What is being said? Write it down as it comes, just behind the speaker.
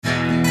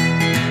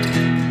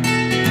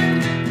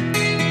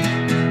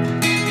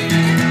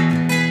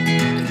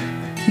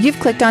You've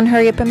clicked on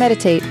Hurry Up and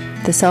Meditate,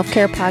 the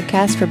self-care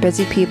podcast for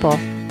busy people.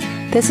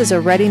 This is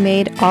a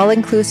ready-made,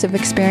 all-inclusive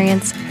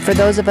experience for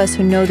those of us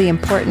who know the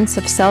importance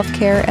of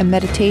self-care and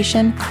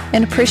meditation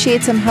and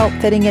appreciate some help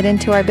fitting it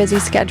into our busy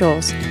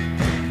schedules.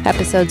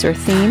 Episodes are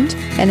themed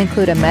and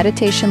include a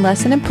meditation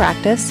lesson and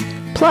practice,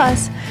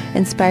 plus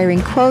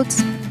inspiring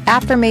quotes,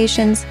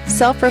 affirmations,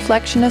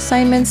 self-reflection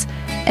assignments,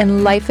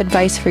 and life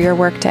advice for your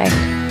workday.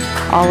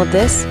 All of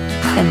this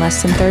in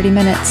less than 30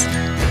 minutes.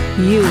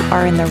 You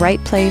are in the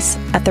right place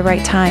at the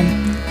right time.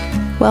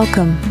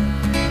 Welcome.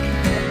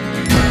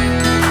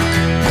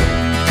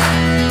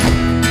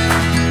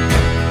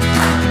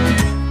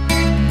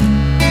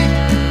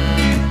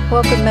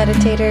 Welcome,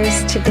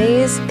 meditators.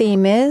 Today's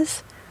theme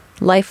is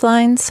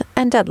Lifelines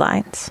and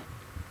Deadlines.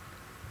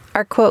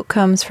 Our quote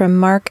comes from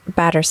Mark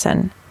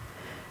Batterson.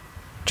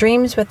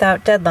 Dreams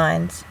without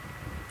deadlines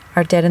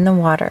are dead in the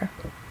water.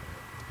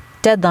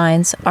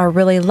 Deadlines are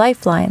really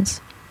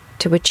lifelines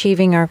to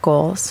achieving our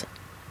goals.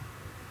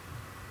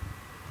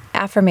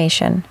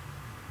 Affirmation.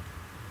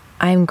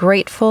 I am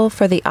grateful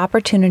for the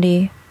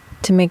opportunity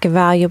to make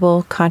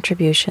valuable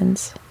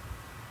contributions.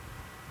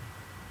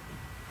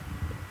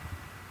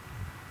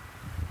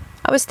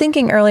 I was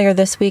thinking earlier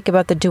this week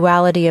about the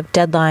duality of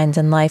deadlines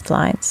and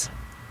lifelines.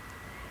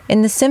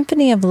 In the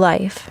symphony of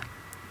life,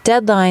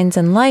 deadlines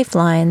and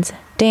lifelines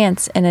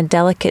dance in a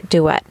delicate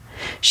duet,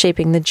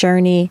 shaping the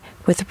journey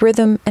with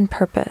rhythm and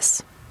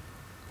purpose.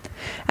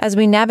 As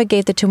we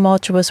navigate the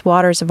tumultuous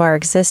waters of our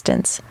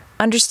existence,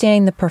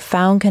 understanding the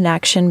profound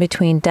connection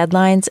between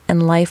deadlines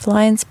and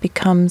lifelines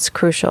becomes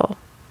crucial.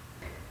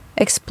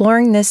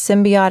 Exploring this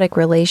symbiotic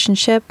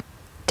relationship,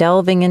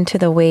 delving into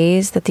the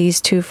ways that these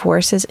two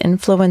forces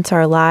influence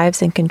our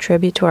lives and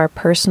contribute to our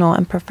personal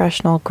and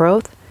professional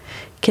growth,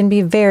 can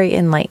be very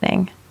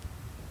enlightening.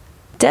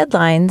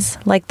 Deadlines,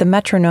 like the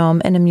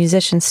metronome in a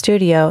musician's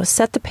studio,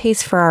 set the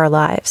pace for our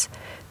lives.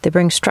 They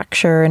bring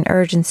structure and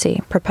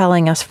urgency,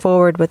 propelling us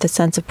forward with a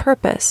sense of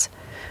purpose.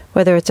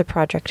 Whether it's a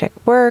project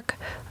at work,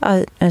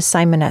 an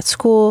assignment at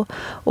school,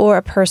 or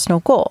a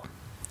personal goal,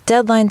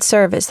 deadlines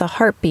serve as the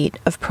heartbeat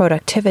of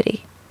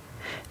productivity.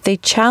 They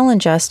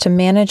challenge us to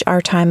manage our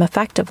time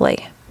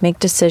effectively, make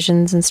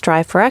decisions, and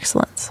strive for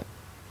excellence.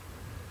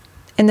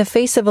 In the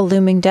face of a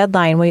looming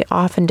deadline, we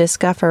often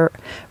discover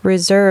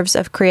reserves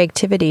of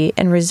creativity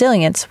and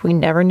resilience we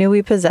never knew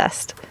we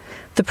possessed.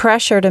 The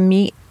pressure to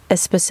meet a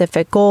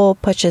specific goal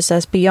pushes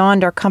us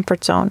beyond our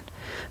comfort zone,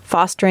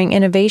 fostering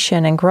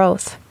innovation and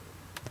growth.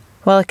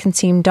 While it can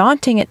seem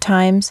daunting at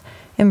times,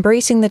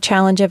 embracing the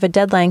challenge of a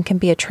deadline can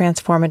be a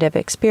transformative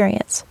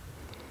experience.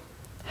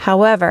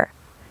 However,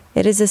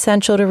 it is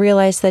essential to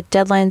realize that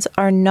deadlines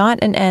are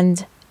not an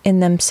end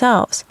in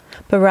themselves,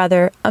 but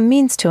rather a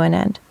means to an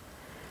end.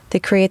 They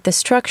create the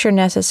structure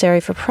necessary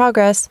for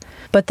progress,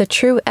 but the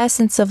true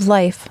essence of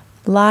life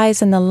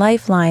lies in the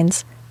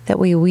lifelines that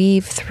we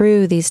weave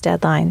through these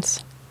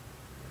deadlines.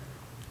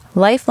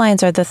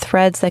 Lifelines are the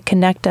threads that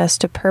connect us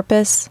to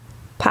purpose,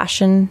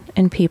 passion,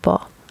 and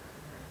people.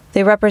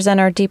 They represent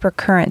our deeper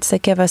currents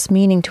that give us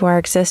meaning to our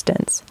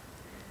existence.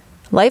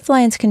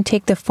 Lifelines can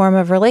take the form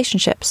of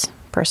relationships,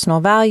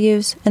 personal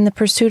values, and the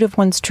pursuit of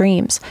one's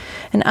dreams.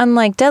 And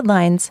unlike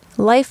deadlines,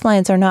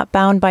 lifelines are not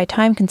bound by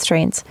time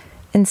constraints.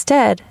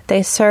 Instead,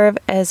 they serve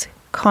as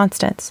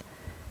constants,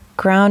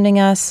 grounding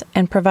us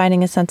and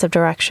providing a sense of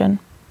direction.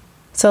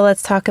 So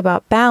let's talk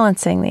about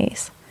balancing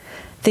these.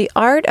 The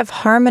art of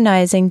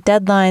harmonizing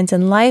deadlines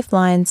and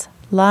lifelines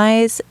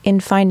lies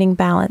in finding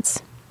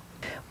balance.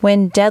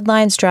 When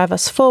deadlines drive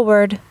us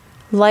forward,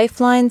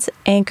 lifelines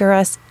anchor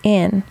us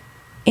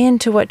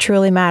into what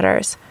truly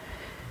matters.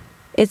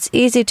 It's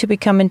easy to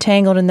become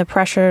entangled in the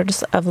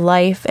pressures of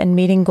life and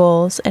meeting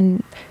goals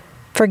and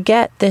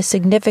forget the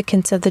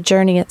significance of the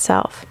journey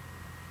itself.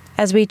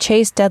 As we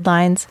chase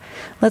deadlines,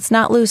 let's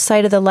not lose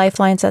sight of the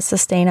lifelines that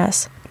sustain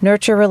us.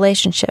 Nurture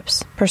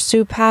relationships,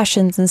 pursue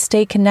passions, and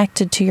stay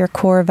connected to your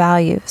core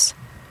values.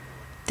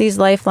 These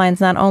lifelines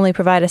not only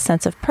provide a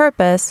sense of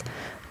purpose,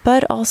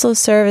 but also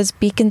serve as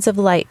beacons of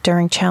light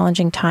during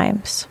challenging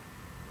times.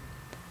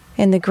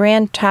 In the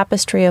grand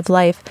tapestry of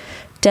life,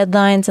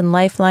 deadlines and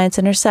lifelines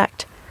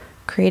intersect,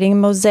 creating a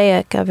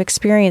mosaic of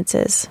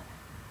experiences.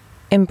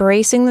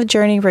 Embracing the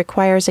journey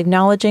requires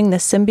acknowledging the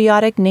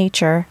symbiotic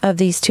nature of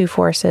these two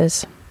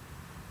forces.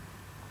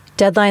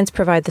 Deadlines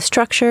provide the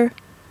structure,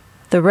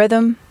 the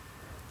rhythm,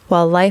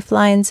 while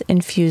lifelines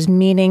infuse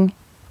meaning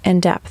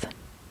and depth.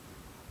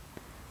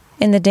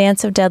 In the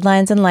dance of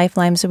deadlines and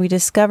lifelines, we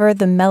discover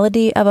the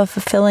melody of a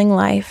fulfilling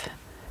life.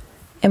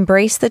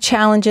 Embrace the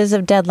challenges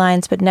of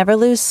deadlines, but never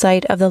lose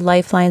sight of the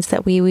lifelines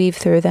that we weave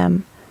through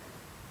them.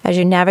 As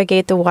you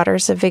navigate the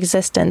waters of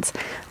existence,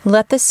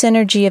 let the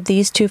synergy of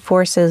these two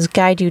forces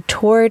guide you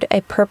toward a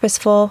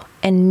purposeful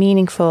and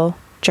meaningful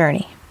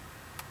journey.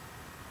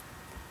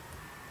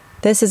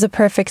 This is a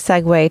perfect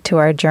segue to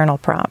our journal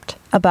prompt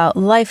about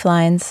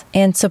lifelines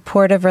and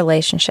supportive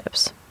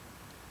relationships.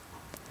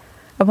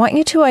 I want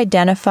you to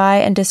identify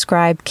and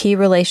describe key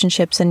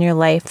relationships in your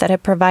life that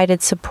have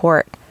provided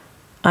support,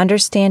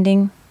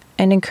 understanding,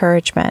 and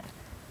encouragement.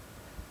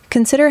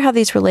 Consider how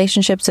these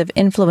relationships have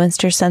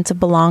influenced your sense of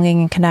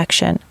belonging and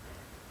connection.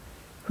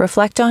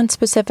 Reflect on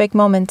specific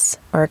moments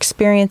or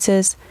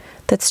experiences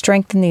that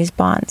strengthen these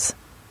bonds.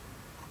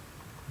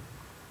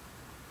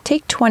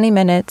 Take 20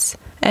 minutes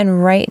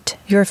and write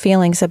your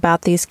feelings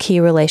about these key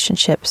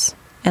relationships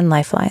and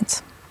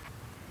lifelines.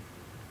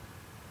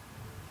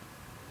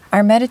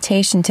 Our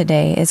meditation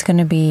today is going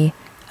to be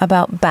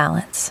about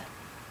balance.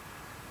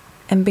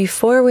 And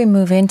before we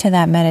move into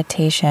that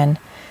meditation,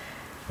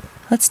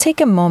 let's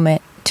take a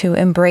moment to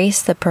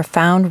embrace the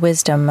profound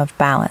wisdom of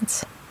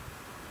balance.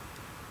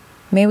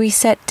 May we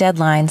set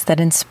deadlines that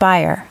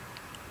inspire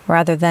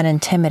rather than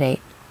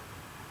intimidate,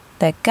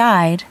 that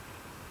guide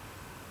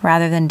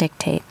rather than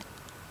dictate.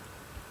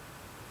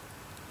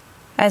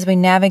 As we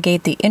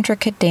navigate the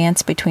intricate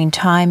dance between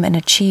time and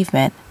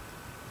achievement,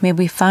 may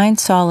we find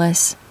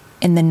solace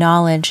in the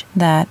knowledge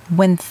that,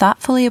 when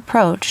thoughtfully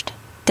approached,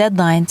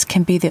 deadlines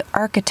can be the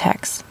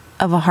architects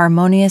of a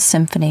harmonious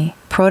symphony,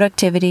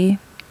 productivity,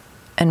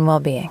 and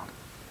well-being.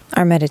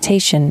 Our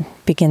meditation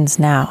begins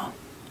now.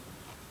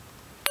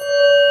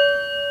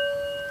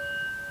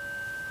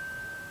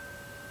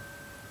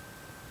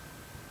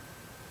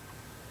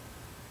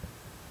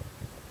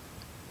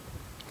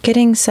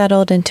 Getting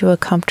settled into a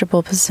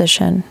comfortable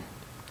position,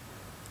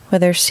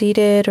 whether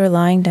seated or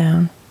lying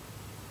down.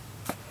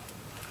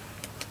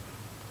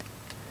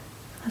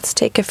 Let's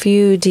take a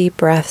few deep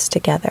breaths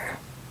together.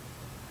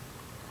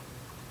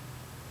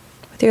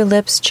 With your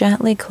lips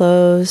gently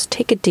closed,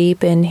 take a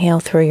deep inhale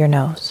through your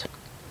nose.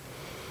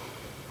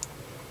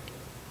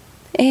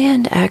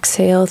 And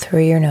exhale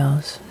through your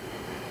nose.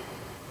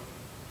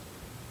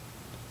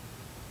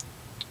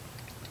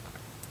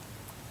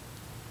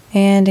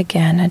 And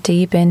again, a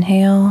deep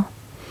inhale.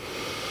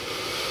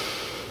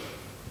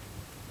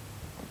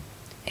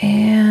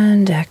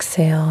 And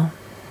exhale.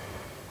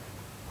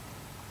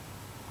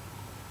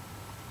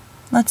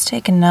 Let's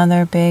take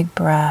another big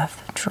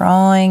breath,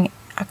 drawing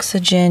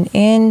oxygen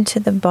into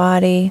the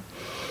body,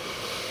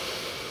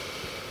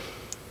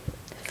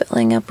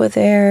 filling up with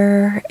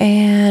air,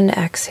 and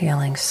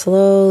exhaling,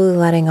 slowly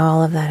letting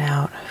all of that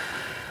out.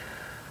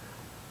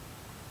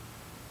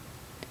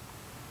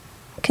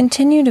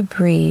 Continue to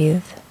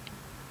breathe,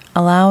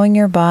 allowing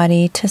your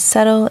body to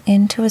settle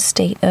into a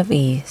state of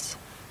ease.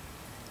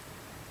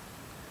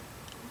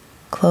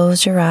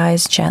 Close your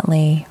eyes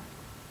gently,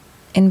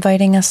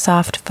 inviting a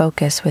soft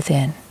focus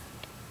within.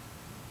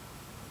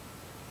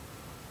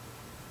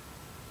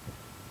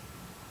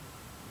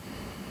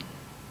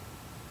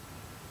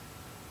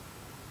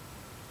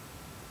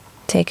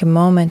 Take a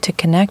moment to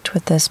connect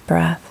with this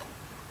breath.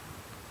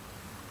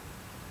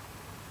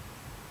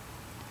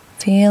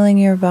 Feeling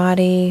your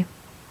body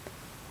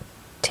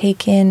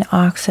take in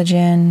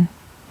oxygen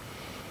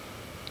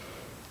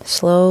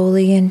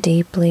slowly and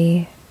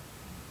deeply,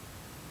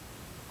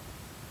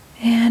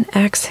 and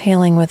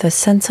exhaling with a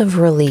sense of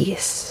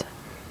release.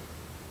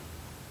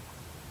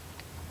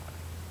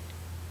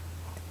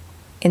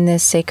 In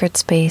this sacred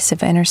space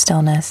of inner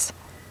stillness,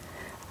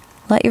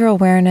 let your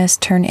awareness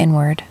turn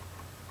inward.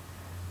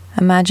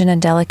 Imagine a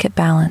delicate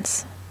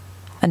balance,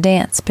 a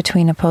dance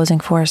between opposing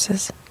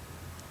forces.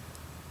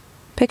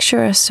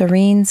 Picture a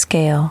serene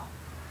scale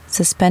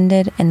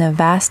suspended in the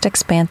vast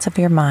expanse of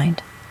your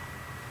mind.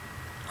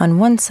 On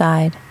one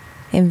side,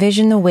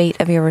 envision the weight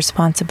of your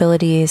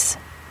responsibilities,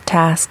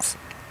 tasks,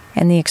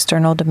 and the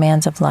external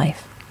demands of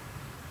life.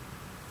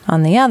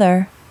 On the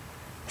other,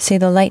 see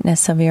the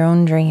lightness of your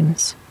own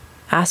dreams,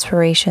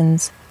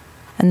 aspirations,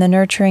 and the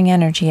nurturing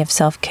energy of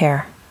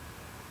self-care.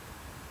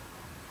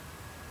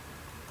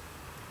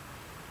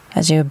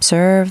 As you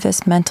observe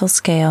this mental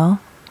scale,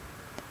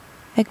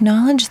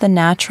 acknowledge the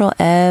natural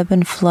ebb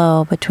and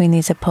flow between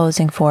these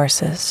opposing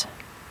forces.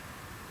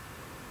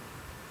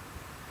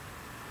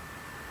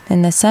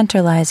 In the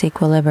center lies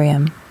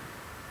equilibrium,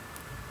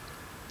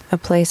 a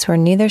place where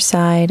neither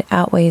side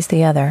outweighs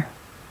the other.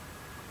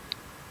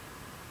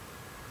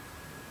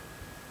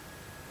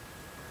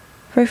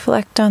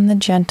 Reflect on the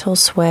gentle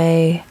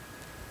sway,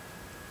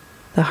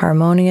 the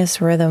harmonious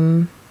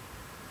rhythm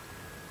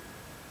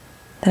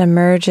that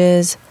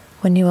emerges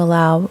when you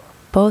allow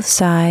both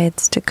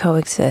sides to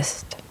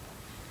coexist.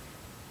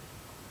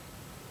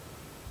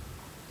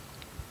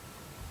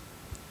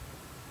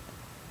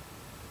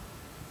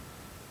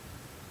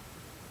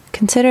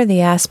 Consider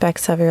the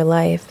aspects of your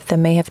life that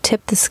may have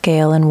tipped the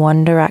scale in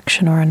one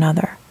direction or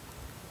another.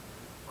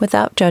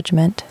 Without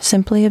judgment,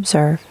 simply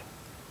observe.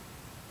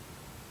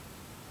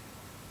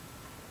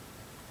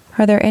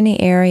 Are there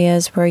any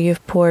areas where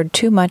you've poured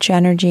too much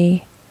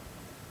energy,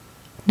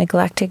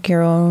 neglected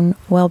your own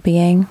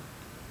well-being?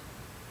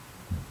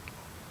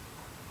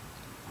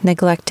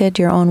 Neglected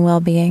your own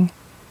well-being?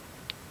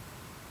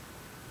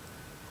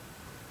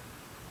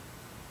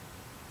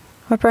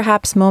 Or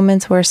perhaps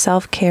moments where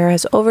self-care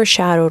has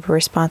overshadowed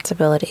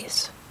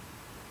responsibilities.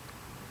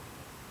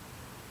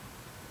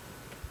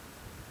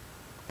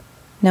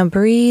 Now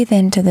breathe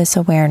into this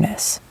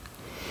awareness.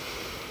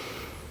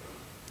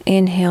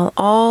 Inhale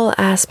all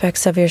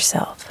aspects of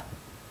yourself.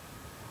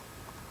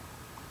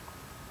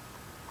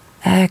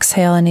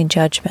 Exhale any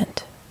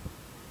judgment.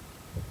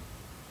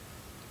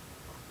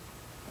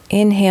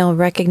 Inhale,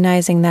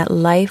 recognizing that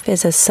life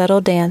is a subtle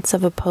dance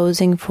of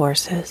opposing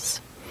forces.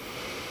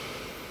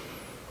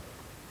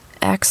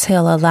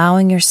 Exhale,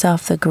 allowing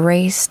yourself the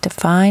grace to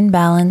find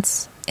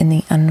balance in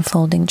the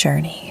unfolding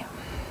journey.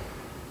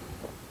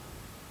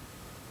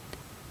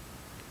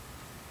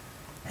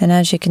 And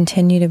as you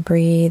continue to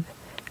breathe,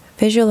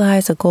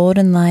 visualize a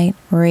golden light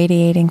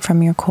radiating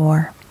from your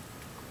core,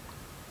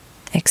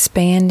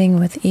 expanding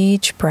with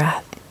each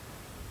breath.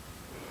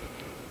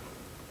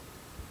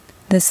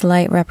 This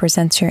light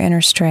represents your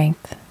inner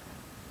strength,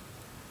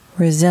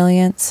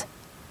 resilience,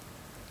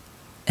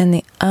 and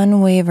the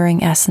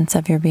unwavering essence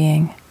of your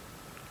being.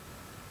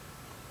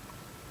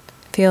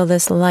 Feel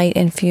this light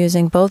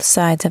infusing both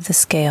sides of the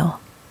scale,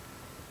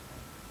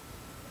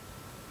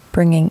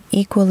 bringing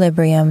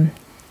equilibrium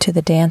to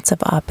the dance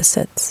of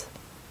opposites.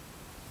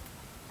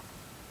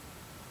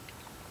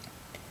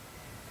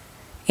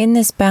 In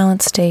this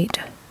balanced state,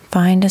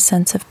 find a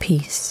sense of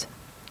peace.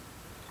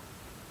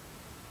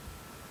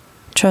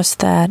 Trust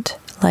that,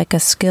 like a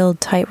skilled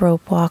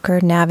tightrope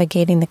walker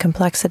navigating the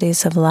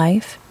complexities of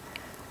life,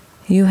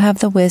 you have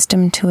the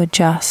wisdom to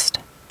adjust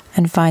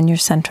and find your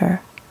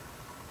center.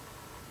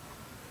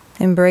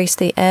 Embrace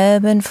the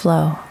ebb and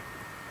flow,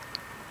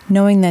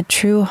 knowing that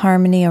true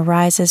harmony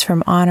arises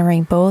from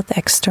honoring both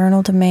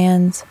external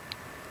demands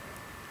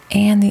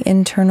and the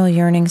internal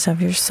yearnings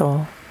of your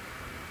soul.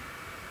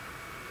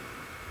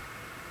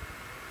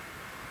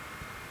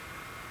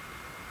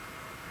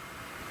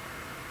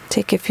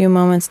 Take a few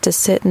moments to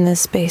sit in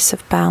this space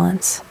of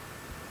balance,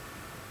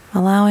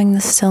 allowing the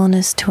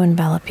stillness to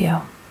envelop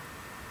you.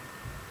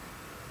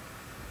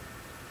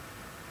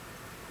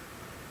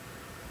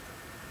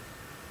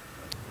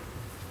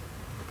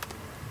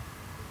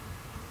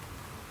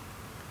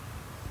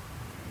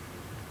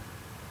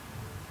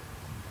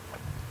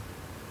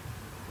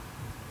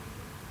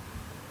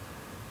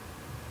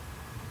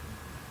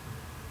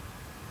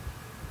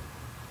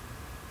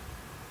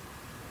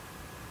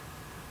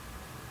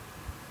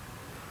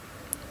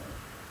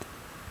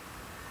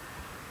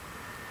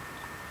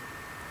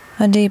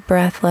 A deep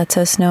breath lets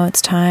us know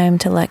it's time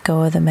to let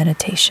go of the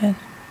meditation.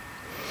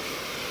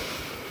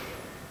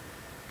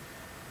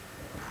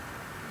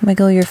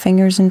 Wiggle your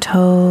fingers and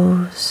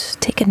toes.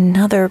 Take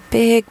another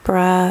big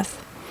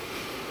breath,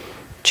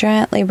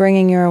 gently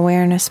bringing your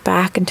awareness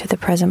back into the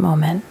present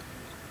moment.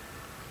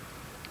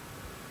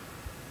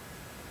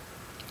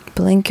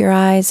 Blink your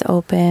eyes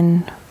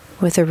open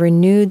with a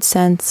renewed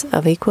sense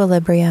of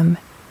equilibrium,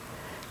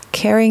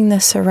 carrying the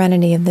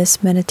serenity of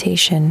this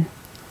meditation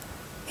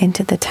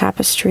into the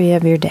tapestry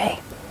of your day.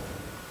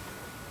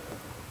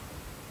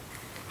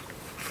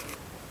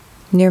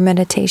 Your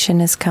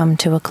meditation has come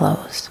to a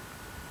close.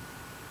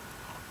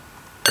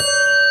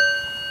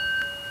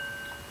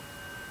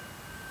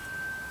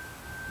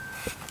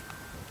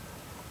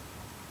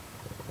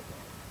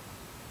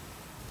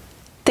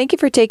 Thank you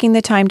for taking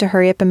the time to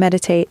hurry up and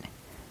meditate.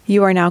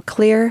 You are now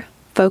clear,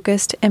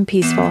 focused, and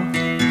peaceful.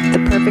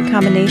 The perfect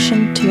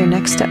combination to your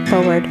next step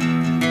forward.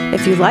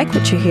 If you like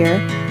what you hear,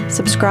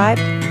 subscribe,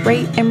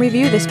 rate, and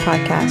review this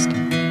podcast.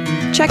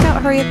 Check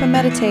out Hurry Up and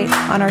Meditate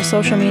on our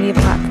social media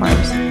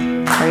platforms.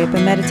 Hurry Up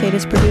and Meditate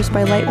is produced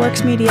by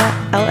Lightworks Media,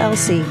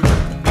 LLC.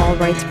 All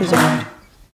rights reserved.